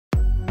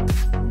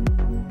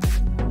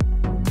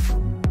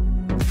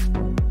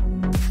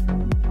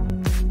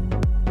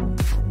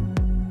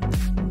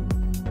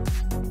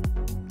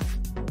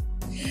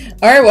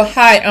Alright, well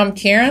hi, I'm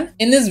Karen.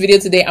 In this video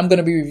today, I'm going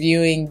to be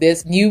reviewing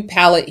this new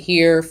palette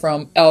here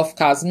from e.l.f.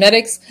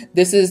 Cosmetics.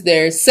 This is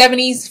their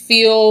 70s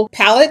Feel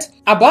palette.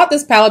 I bought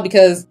this palette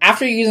because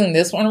after using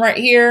this one right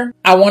here,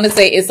 I want to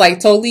say it's like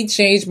totally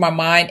changed my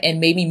mind and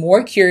made me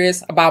more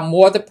curious about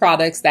more of the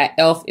products that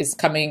e.l.f. is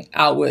coming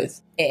out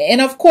with.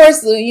 And of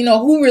course, you know,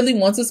 who really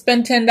wants to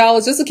spend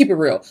 $10? Just to keep it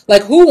real.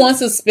 Like, who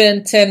wants to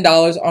spend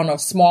 $10 on a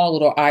small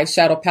little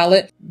eyeshadow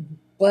palette?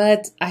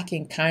 But I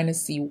can kind of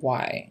see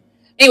why.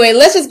 Anyway,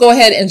 let's just go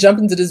ahead and jump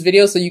into this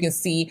video so you can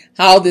see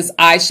how this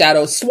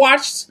eyeshadow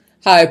swatched,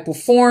 how it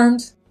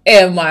performed,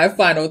 and my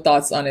final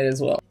thoughts on it as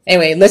well.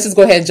 Anyway, let's just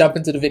go ahead and jump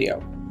into the video.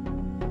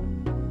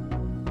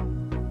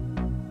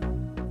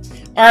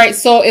 Alright,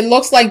 so it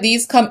looks like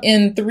these come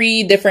in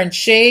 3 different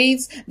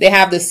shades. They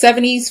have the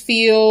 70s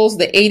feels,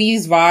 the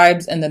 80s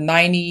vibes, and the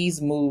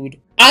 90s mood.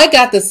 I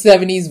got the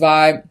 70s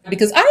vibe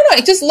because, I don't know,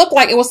 it just looked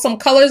like it was some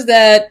colors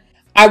that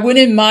I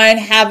wouldn't mind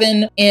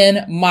having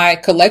in my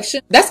collection.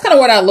 That's kind of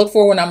what I look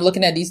for when I'm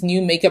looking at these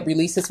new makeup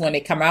releases when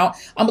they come out.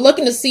 I'm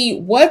looking to see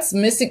what's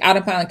missing out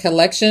of my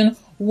collection,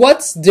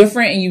 what's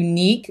different and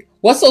unique,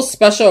 what's so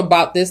special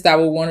about this that I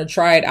would want to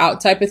try it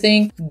out type of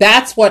thing.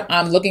 That's what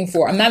I'm looking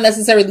for. I'm not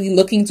necessarily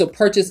looking to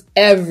purchase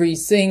every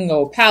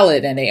single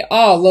palette and they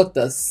all look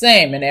the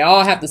same and they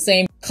all have the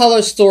same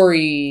color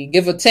story,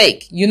 give or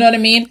take. You know what I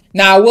mean?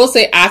 Now, I will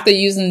say after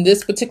using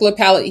this particular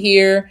palette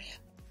here,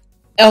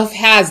 e.l.f.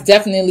 has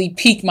definitely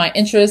piqued my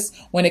interest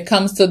when it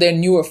comes to their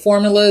newer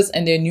formulas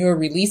and their newer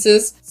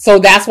releases. So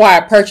that's why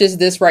I purchased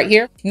this right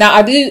here. Now,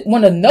 I did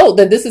want to note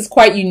that this is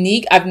quite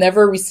unique. I've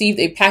never received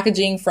a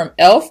packaging from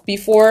e.l.f.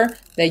 before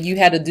that you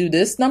had to do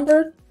this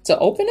number to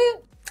open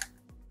it.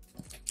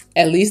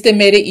 At least they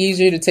made it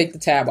easier to take the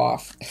tab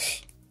off.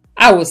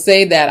 I would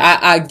say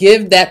that I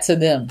give that to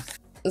them.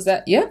 Is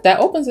that, yeah, that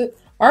opens it.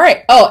 All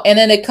right. Oh, and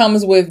then it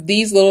comes with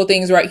these little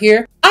things right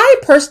here. I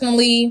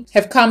personally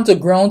have come to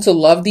grown to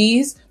love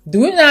these.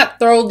 Do not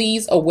throw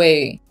these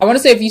away. I want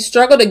to say if you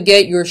struggle to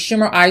get your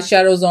shimmer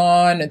eyeshadows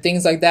on and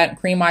things like that, and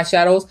cream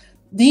eyeshadows,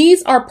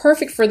 these are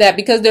perfect for that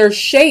because they're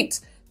shaped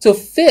to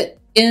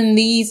fit in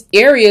these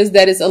areas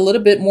that is a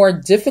little bit more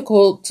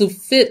difficult to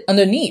fit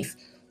underneath.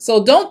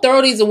 So don't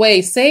throw these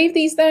away. Save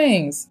these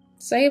things.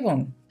 Save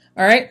them.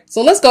 All right.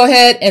 So let's go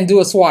ahead and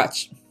do a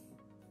swatch.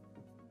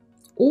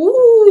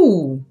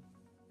 Ooh.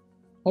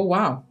 Oh,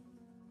 wow.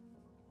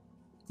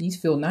 These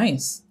feel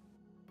nice.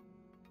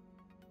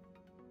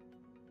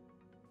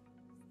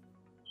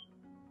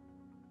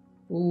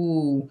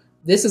 Ooh,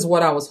 this is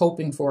what I was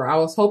hoping for. I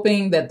was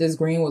hoping that this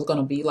green was going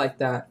to be like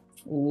that.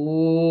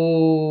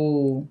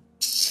 Ooh.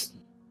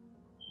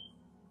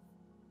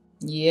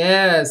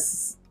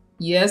 Yes.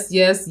 Yes,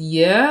 yes,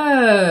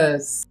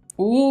 yes.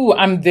 Ooh,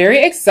 I'm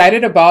very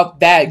excited about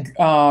that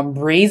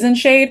raisin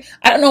shade.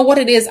 I don't know what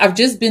it is. I've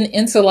just been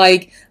into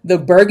like the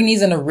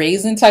burgundies and the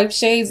raisin type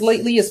shades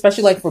lately,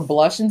 especially like for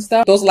blush and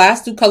stuff. Those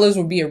last 2 colors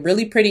would be a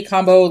really pretty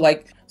combo.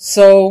 Like,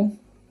 so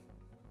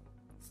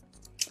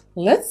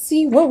let's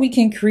see what we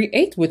can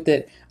create with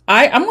it.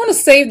 I'm going to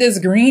save this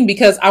green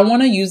because I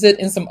want to use it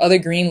in some other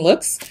green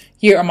looks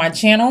here on my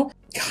channel.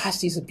 Gosh,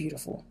 these are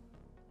beautiful.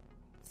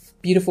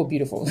 Beautiful,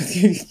 beautiful.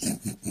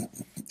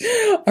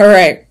 All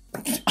right.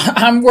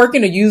 I'm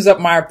working to use up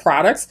my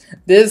products.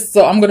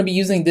 So I'm going to be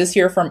using this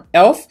here from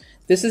e.l.f.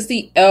 This is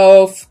the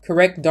e.l.f.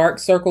 Correct Dark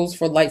Circles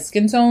for Light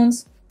Skin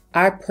Tones.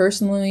 I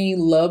personally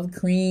love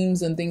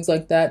creams and things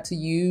like that to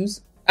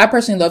use. I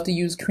personally love to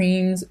use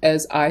creams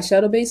as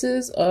eyeshadow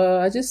bases.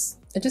 I just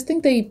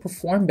think they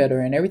perform better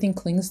and everything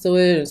clings to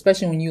it,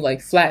 especially when you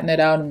like flatten it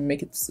out and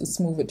make it a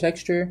smoother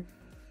texture.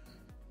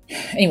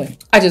 Anyway,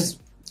 I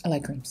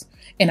like creams.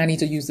 And I need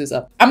to use this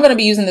up. I'm going to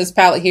be using this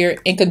palette here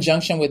in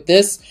conjunction with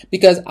this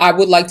because I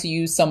would like to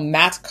use some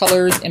matte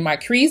colors in my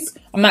crease.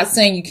 I'm not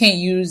saying you can't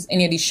use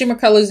any of these shimmer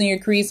colors in your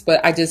crease,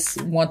 but I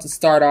just want to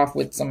start off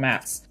with some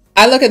mattes.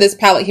 I look at this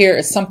palette here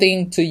as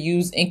something to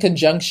use in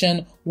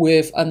conjunction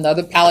with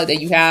another palette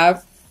that you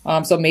have.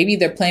 So maybe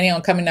they're planning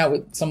on coming out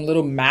with some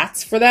little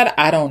mattes for that.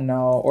 I don't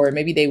know. Or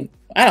maybe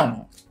I don't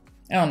know.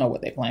 I don't know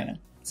what they're planning.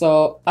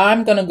 So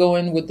I'm going to go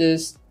in with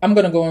this. I'm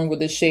going to go in with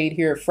this shade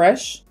here,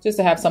 Fresh, just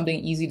to have something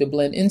easy to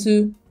blend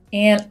into.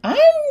 And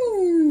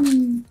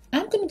I'm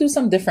going to do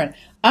something different.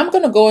 I'm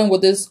going to go in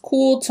with this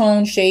cool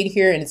tone shade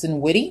here, and it's in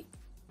Witty.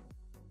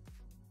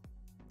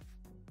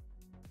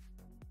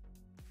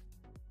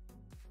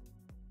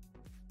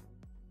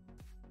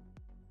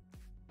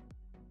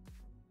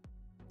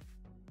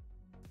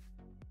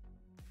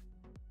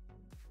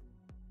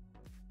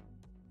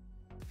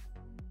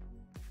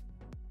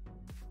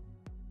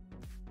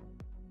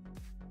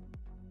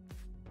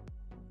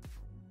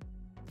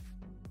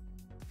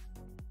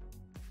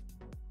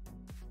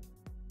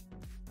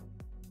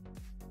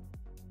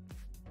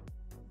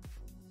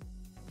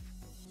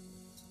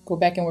 Go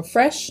back in with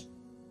Fresh.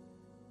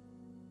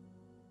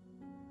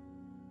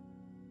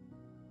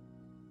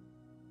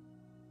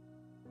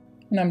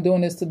 And I'm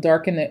doing this to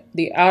darken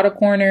the outer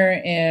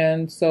corner,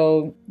 and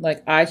so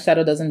like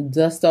eyeshadow doesn't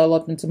dust all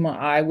up into my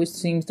eye, which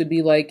seems to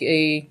be like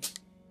a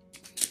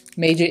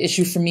Major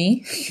issue for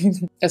me,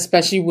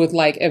 especially with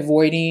like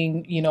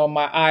avoiding, you know,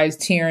 my eyes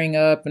tearing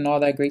up and all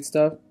that great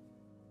stuff.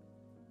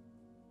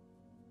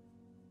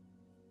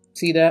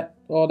 See that?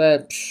 All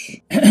that.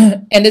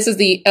 And this is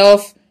the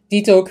e.l.f.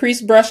 Detail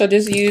Crease Brush I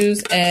just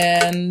used.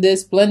 And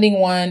this blending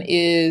one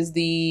is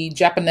the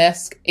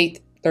Japanesque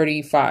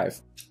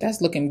 835. That's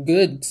looking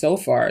good so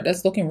far.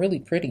 That's looking really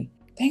pretty.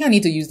 I think I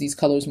need to use these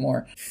colors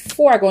more.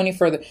 Before I go any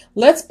further,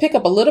 let's pick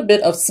up a little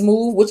bit of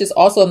Smooth, which is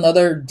also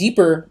another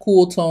deeper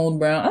cool tone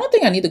brown. I don't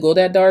think I need to go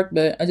that dark,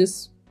 but I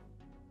just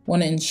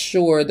want to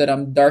ensure that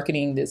I'm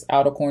darkening this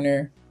outer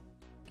corner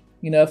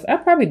enough. I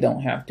probably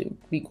don't have to,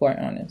 be quite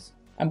honest.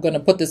 I'm going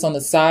to put this on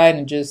the side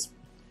and just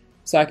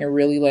so I can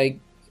really like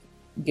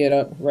get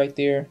up right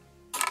there.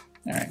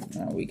 All right,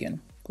 now we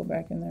can go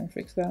back in there and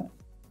fix that.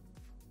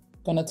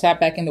 Gonna tap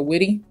back into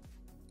Witty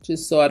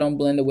just so I don't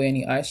blend away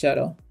any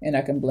eyeshadow and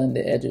I can blend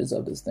the edges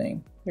of this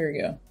thing. Here we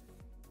go.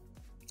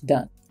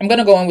 Done. I'm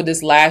gonna go in with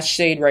this last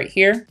shade right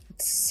here.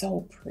 It's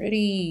so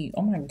pretty.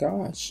 Oh my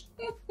gosh.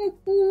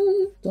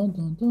 Dun,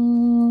 dun,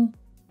 dun.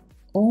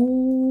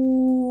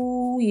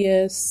 Oh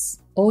yes.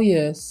 Oh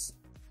yes.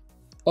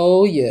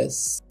 Oh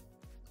yes.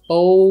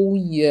 Oh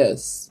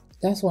yes.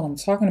 That's what I'm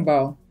talking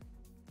about.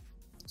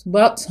 It's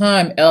about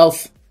time,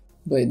 e.l.f.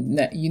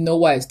 But you know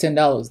why it's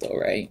 $10 though,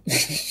 right?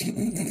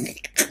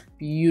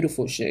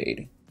 Beautiful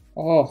shade.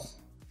 Oh,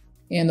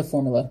 and the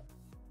formula.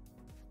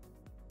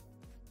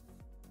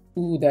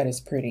 Ooh, that is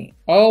pretty.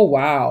 Oh,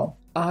 wow.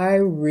 I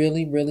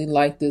really, really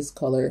like this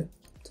color.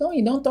 I'm telling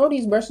you, don't throw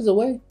these brushes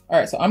away. All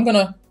right, so I'm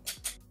gonna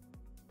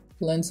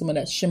blend some of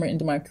that shimmer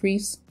into my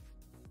crease.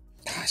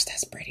 Gosh,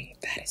 that's pretty.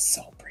 That is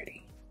so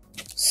pretty.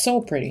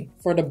 So pretty.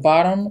 For the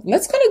bottom,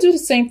 let's kind of do the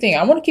same thing.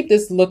 I want to keep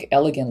this look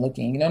elegant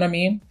looking, you know what I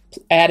mean?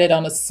 Add it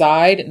on the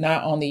side,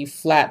 not on the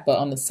flat, but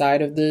on the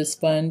side of the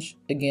sponge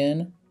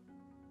again.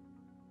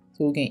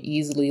 So we can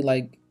easily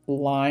like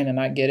line and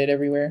not get it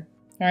everywhere.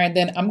 All right,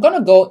 then I'm gonna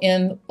go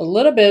in a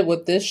little bit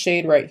with this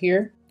shade right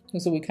here.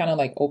 So we kind of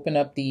like open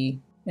up the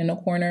inner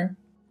corner.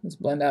 Let's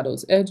blend out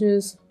those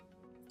edges.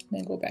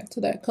 Then go back to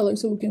that color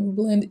so we can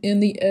blend in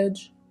the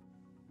edge.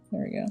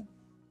 There we go.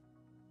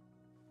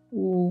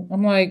 Ooh,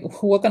 I'm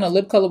like, what kind of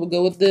lip color would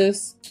go with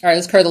this? All right,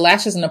 let's curl the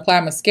lashes and apply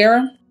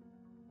mascara.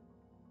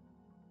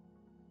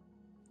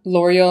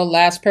 L'Oreal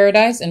Lash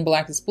Paradise in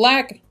Black is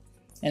Black.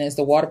 And it's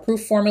the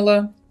waterproof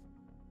formula.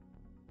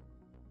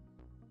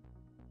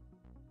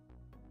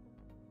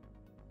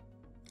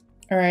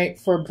 All right,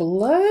 for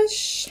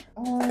blush,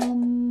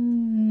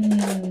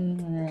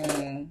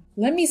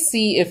 let me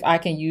see if I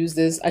can use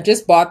this. I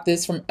just bought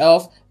this from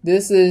e.l.f.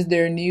 This is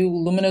their new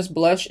Luminous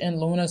Blush in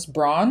Luminous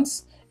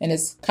Bronze, and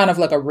it's kind of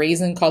like a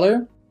raisin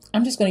color.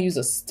 I'm just gonna use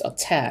a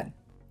tad,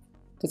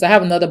 because I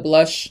have another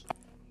blush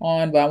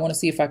on, but I wanna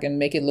see if I can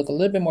make it look a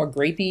little bit more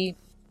grapey.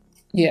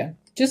 Yeah,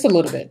 just a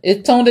little bit.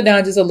 It toned it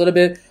down just a little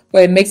bit,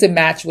 but it makes it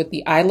match with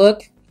the eye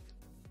look.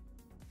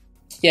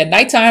 Yeah,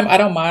 nighttime, I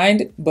don't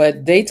mind,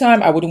 but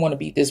daytime, I wouldn't want to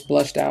be this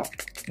blushed out.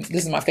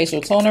 This is my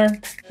facial toner.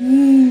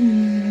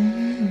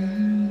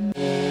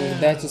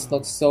 That just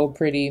looks so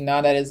pretty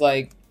now that it's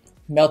like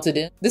melted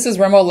in. This is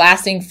Rimmel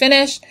Lasting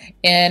Finish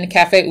in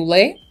Cafe au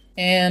Lait.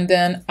 And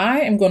then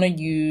I am going to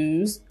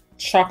use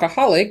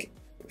Chocoholic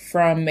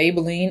from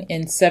Maybelline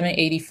in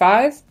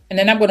 785. And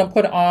then I'm going to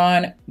put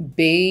on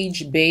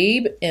Beige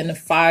Babe in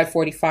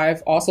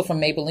 545, also from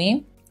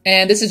Maybelline.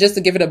 And this is just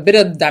to give it a bit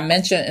of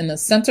dimension in the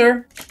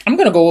center. I'm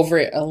going to go over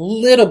it a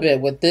little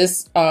bit with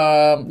this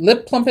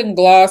lip plumping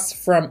gloss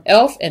from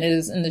e.l.f. And it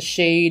is in the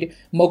shade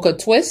Mocha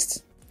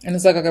Twist. And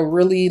it's like a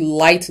really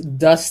light,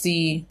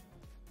 dusty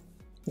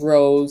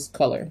rose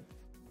color.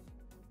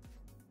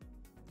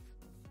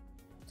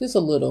 Just a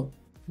little.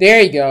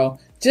 There you go.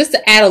 Just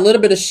to add a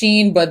little bit of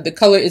sheen, but the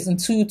color isn't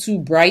too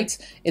bright.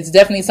 It's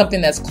definitely something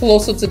that's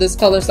closer to this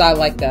color, so I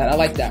like that. I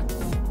like that.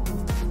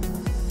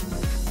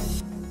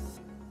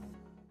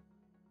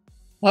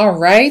 All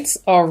right.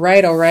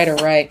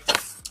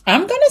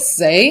 I'm gonna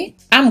say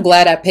I'm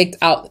glad I picked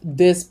out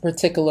this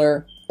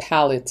particular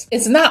palette.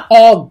 It's not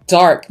all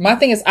dark. My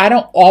thing is I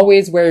don't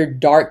always wear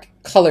dark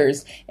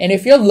colors, and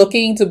if you're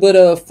looking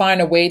to find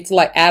a way to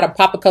like add a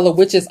pop of color,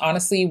 which is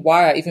honestly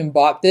why I even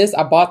bought this.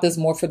 I bought this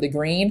more for the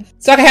green,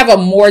 so I can have a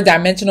more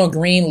dimensional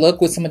green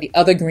look with some of the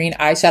other green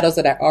eyeshadows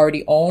that I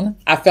already own.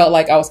 I felt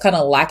like I was kind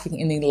of lacking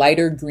in the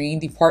lighter green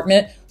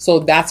department, so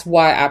that's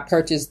why I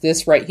purchased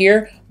this right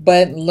here.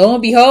 But lo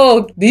and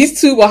behold,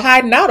 these two were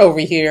hiding out over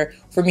here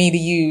for me to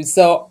use,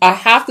 so I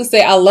have to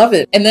say I love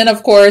it. And then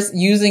of course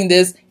using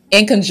this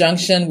in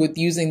conjunction with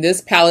using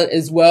this palette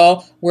as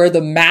well, where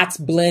the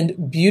mattes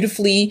blend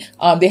beautifully.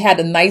 They had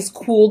a nice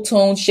cool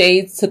tone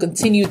shades to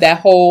continue that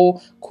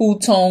whole cool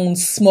tone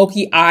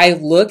smoky eye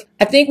look.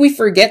 I think we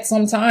forget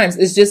sometimes,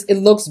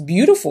 it looks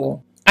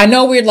beautiful. I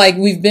know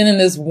we've been in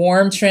this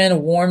warm trend,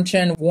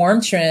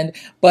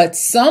 but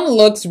some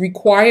looks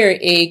require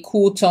a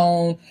cool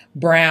tone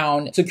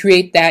brown to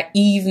create that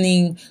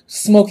evening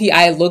smoky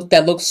eye look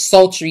that looks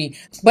sultry.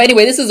 But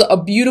anyway, this is a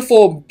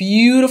beautiful,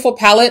 beautiful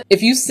palette.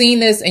 If you've seen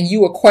this and you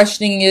were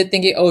questioning it,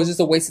 thinking, oh, is this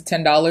a waste of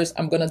 $10?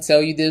 I'm going to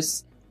tell you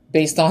this.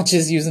 based on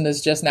just using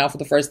this just now for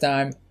the first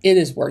time. It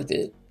is worth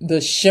it.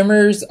 The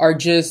shimmers are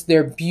just,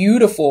 they're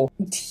beautiful.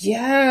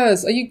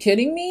 Yes, are you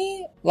kidding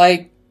me?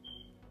 Like,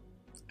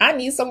 I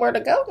need somewhere to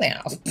go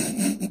now.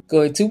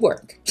 Going to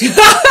work.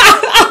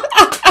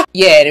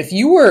 Yeah, and if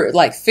you were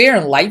like fair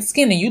and light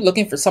skinned and you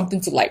looking for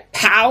something to like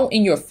pow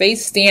in your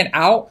face, stand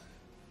out,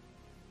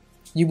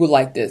 you would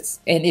like this.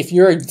 And if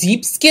you're a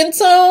deep skin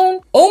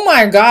tone, oh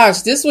my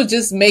gosh, this would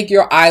just make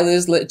your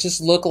eyelids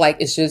just look like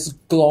it's just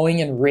glowing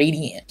and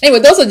radiant. Anyway,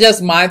 those are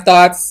just my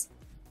thoughts.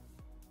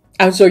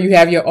 I'm sure you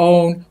have your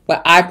own,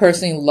 but I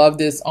personally love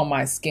this on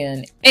my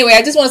skin. Anyway,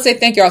 I just want to say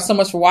thank you all so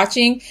much for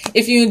watching.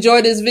 If you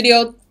enjoyed this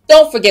video,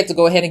 don't forget to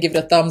go ahead and give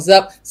it a thumbs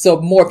up so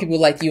more people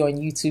like you on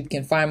YouTube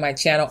can find my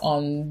channel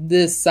on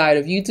this side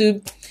of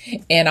YouTube.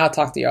 And I'll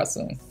talk to y'all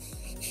soon.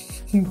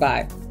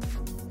 Bye.